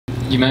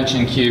You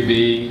mentioned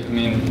QB. I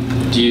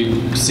mean, do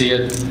you see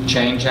a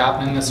change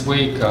happening this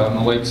week?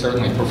 Malik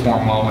certainly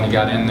performed well when he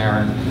got in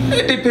there.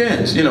 It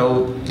depends, you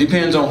know,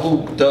 depends on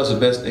who does the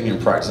best thing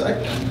in practice.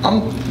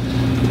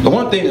 The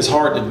one thing that's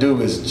hard to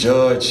do is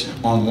judge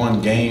on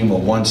one game or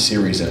one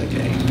series in a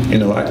game. You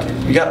know,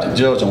 you got to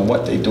judge on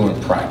what they do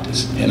in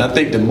practice. And I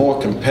think the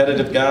more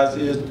competitive guys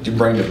is, you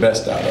bring the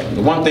best out of them.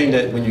 The one thing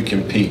that when you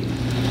compete,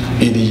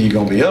 either you're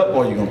going to be up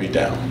or you're going to be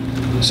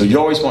down. So you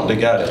always want the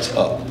guy that's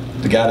up.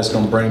 The guy that's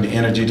going to bring the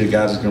energy, the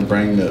guy that's going to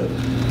bring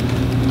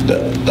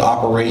the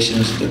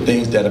operations, the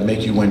things that'll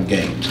make you win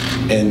games.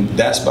 And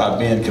that's by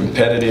being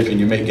competitive and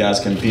you make guys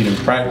compete in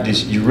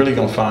practice, you're really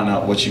going to find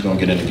out what you're going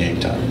to get in the game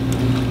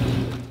time.